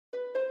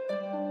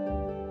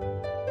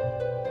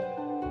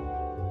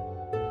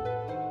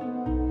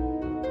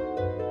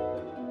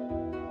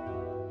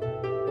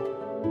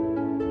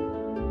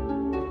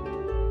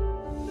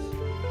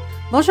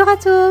Bonjour à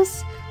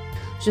tous!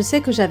 Je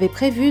sais que j'avais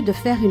prévu de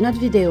faire une autre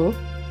vidéo,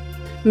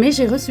 mais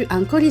j'ai reçu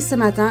un colis ce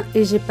matin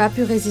et j'ai pas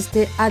pu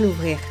résister à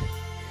l'ouvrir.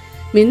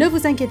 Mais ne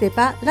vous inquiétez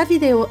pas, la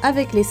vidéo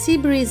avec les Sea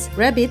Breeze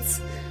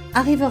Rabbits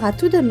arrivera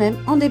tout de même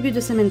en début de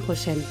semaine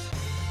prochaine.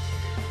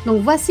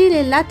 Donc voici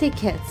les Latte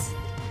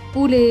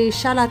ou les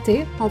chats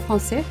Latte en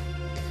français.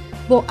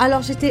 Bon,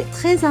 alors j'étais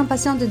très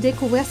impatiente de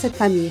découvrir cette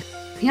famille.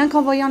 Rien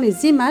qu'en voyant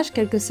les images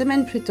quelques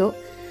semaines plus tôt,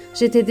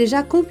 j'étais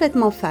déjà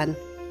complètement fan.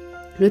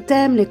 Le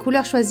thème, les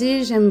couleurs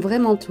choisies, j'aime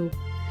vraiment tout.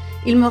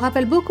 Ils me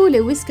rappellent beaucoup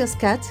les Whiskers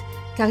Cat,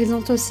 car ils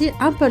ont aussi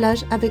un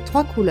pelage avec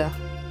 3 couleurs.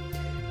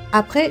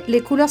 Après,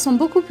 les couleurs sont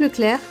beaucoup plus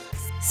claires,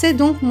 c'est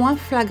donc moins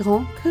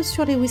flagrant que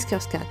sur les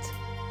Whiskers Cat.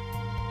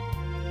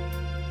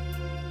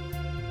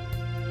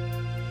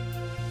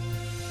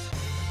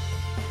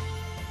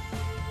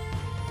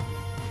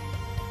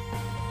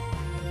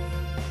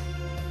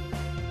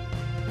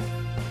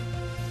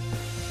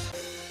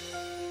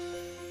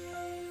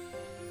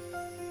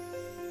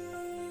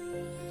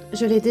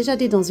 Je l'ai déjà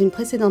dit dans une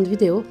précédente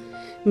vidéo,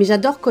 mais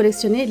j'adore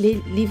collectionner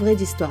les livrets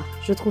d'histoire.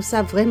 Je trouve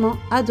ça vraiment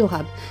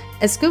adorable.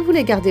 Est-ce que vous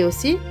les gardez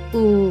aussi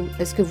ou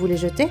est-ce que vous les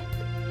jetez?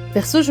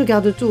 Perso, je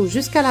garde tout,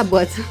 jusqu'à la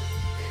boîte.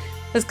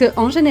 Parce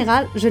qu'en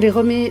général, je les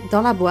remets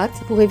dans la boîte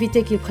pour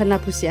éviter qu'ils prennent la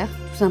poussière,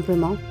 tout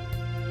simplement.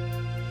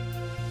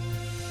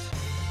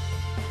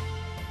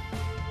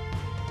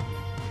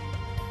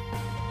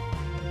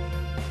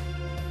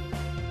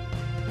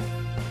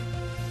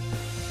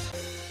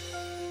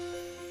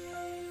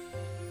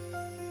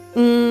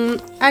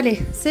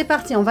 Allez, c'est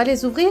parti, on va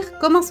les ouvrir.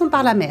 Commençons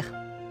par la mère.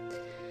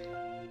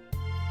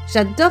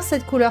 J'adore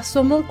cette couleur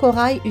saumon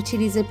corail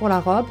utilisée pour la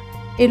robe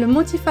et le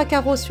motif à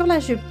carreaux sur la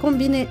jupe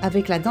combiné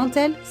avec la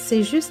dentelle,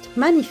 c'est juste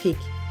magnifique.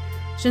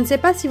 Je ne sais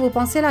pas si vous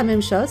pensez la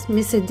même chose,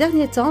 mais ces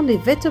derniers temps, les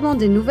vêtements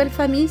des nouvelles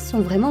familles sont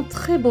vraiment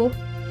très beaux.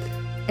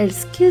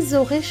 Est-ce qu'ils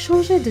auraient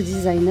changé de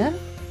designer ?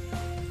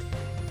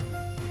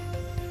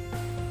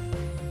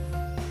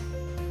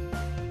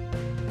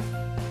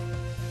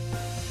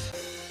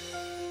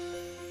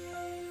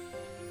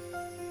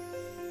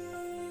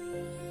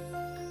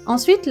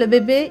 Ensuite, le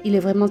bébé, il est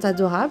vraiment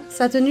adorable.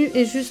 Sa tenue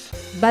est juste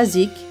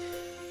basique.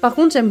 Par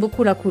contre, j'aime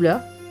beaucoup la couleur.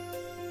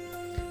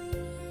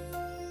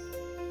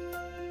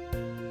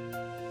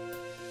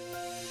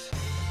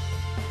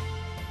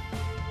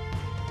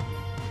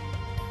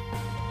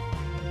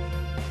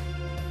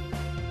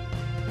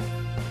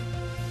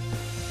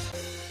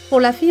 Pour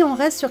la fille, on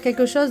reste sur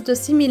quelque chose de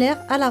similaire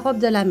à la robe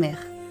de la mère.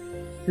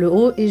 Le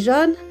haut est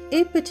jaune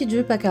et petite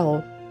jupe à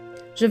carreaux.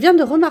 Je viens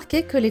de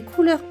remarquer que les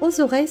couleurs aux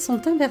oreilles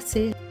sont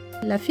inversées.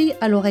 La fille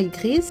a l'oreille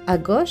grise à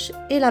gauche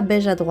et la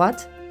beige à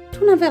droite,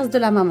 tout l'inverse de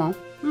la maman.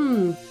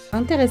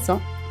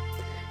 Intéressant.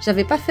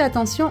 J'avais pas fait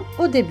attention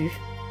au début.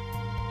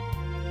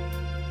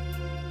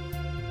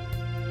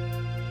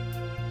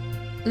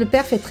 Le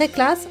père fait très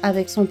classe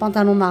avec son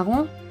pantalon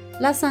marron,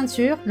 la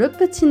ceinture, le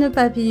petit nœud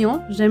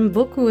papillon, j'aime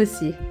beaucoup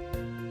aussi.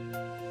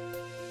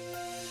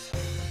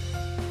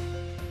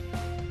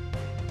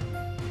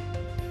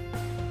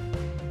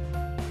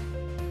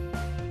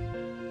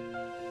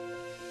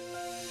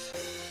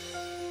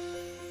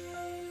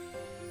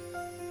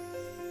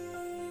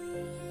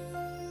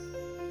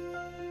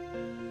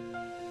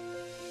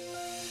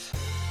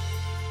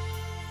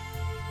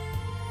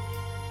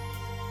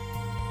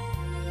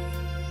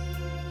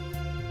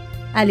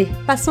 Allez,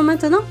 passons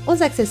maintenant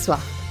aux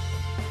accessoires.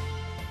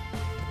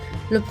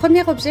 Le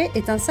premier objet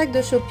est un sac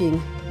de shopping.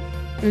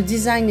 Le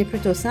design est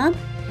plutôt simple.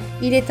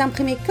 Il est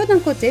imprimé que d'un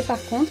côté par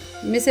contre,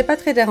 mais c'est pas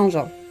très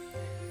dérangeant.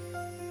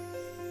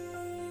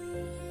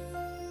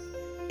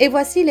 Et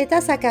voici les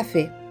tasses à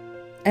café.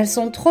 Elles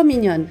sont trop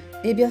mignonnes.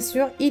 Et bien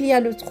sûr, il y a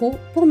le trou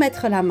pour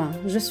mettre la main.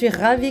 Je suis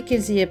ravie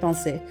qu'ils y aient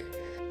pensé.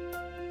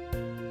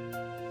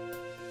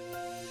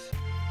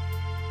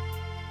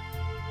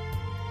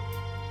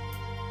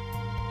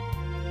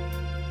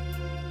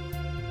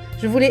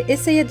 Je voulais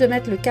essayer de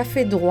mettre le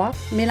café droit,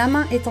 mais la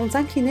main étant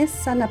inclinée,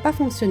 ça n'a pas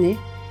fonctionné.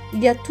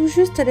 Il y a tout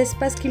juste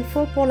l'espace qu'il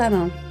faut pour la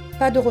main.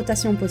 Pas de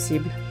rotation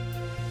possible.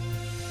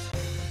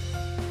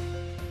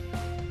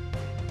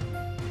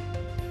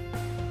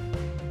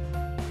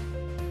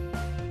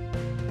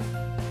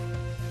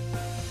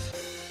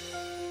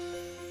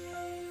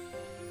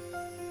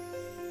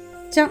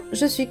 Tiens,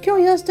 je suis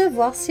curieuse de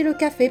voir si le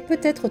café peut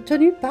être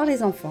tenu par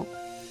les enfants.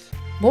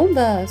 Bon,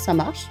 bah ça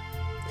marche.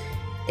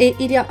 Et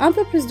il y a un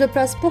peu plus de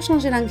place pour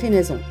changer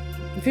l'inclinaison,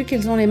 vu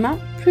qu'ils ont les mains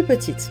plus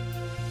petites.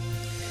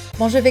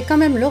 Bon, je vais quand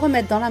même le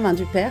remettre dans la main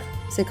du père,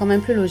 c'est quand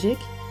même plus logique.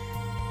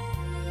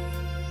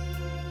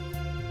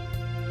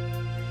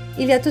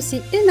 Il y a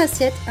aussi une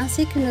assiette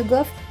ainsi qu'une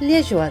gaufre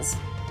liégeoise.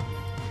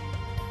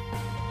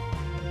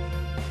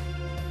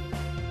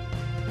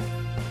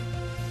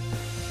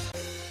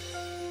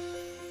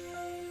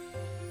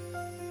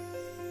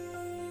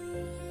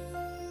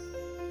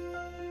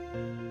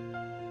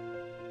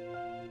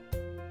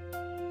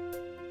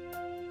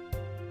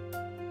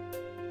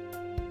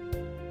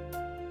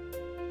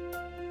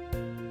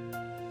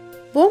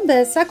 Bon,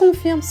 ben ça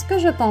confirme ce que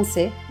je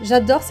pensais.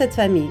 J'adore cette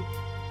famille.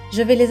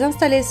 Je vais les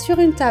installer sur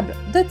une table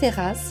de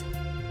terrasse.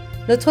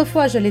 L'autre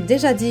fois, je l'ai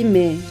déjà dit,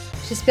 mais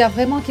j'espère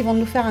vraiment qu'ils vont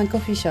nous faire un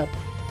coffee shop.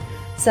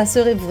 Ça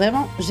serait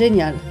vraiment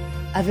génial.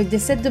 Avec des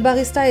sets de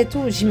barista et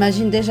tout,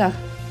 j'imagine déjà.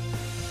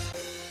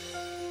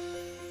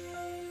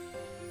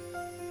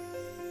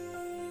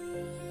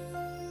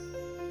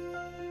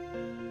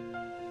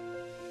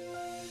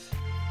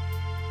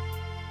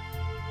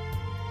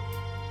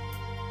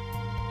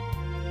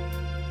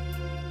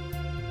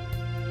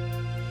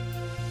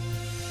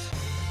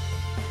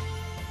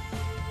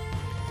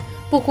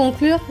 Pour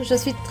conclure, je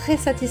suis très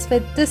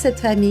satisfaite de cette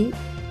famille.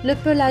 Le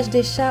pelage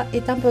des chats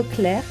est un peu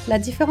clair, la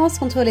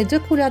différence entre les deux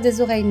couleurs des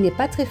oreilles n'est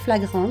pas très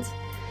flagrante,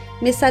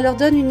 mais ça leur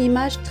donne une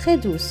image très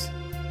douce.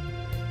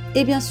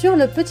 Et bien sûr,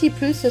 le petit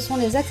plus, ce sont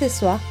les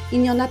accessoires.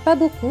 Il n'y en a pas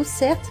beaucoup,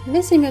 certes,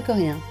 mais c'est mieux que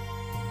rien.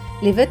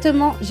 Les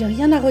vêtements, j'ai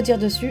rien à redire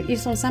dessus, ils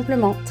sont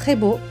simplement très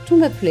beaux, tout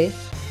me plaît.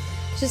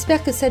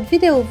 J'espère que cette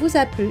vidéo vous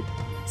a plu.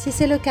 Si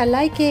c'est le cas,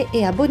 likez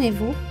et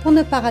abonnez-vous pour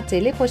ne pas rater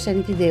les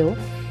prochaines vidéos.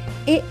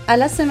 Et à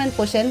la semaine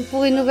prochaine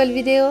pour une nouvelle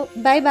vidéo.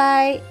 Bye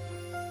bye!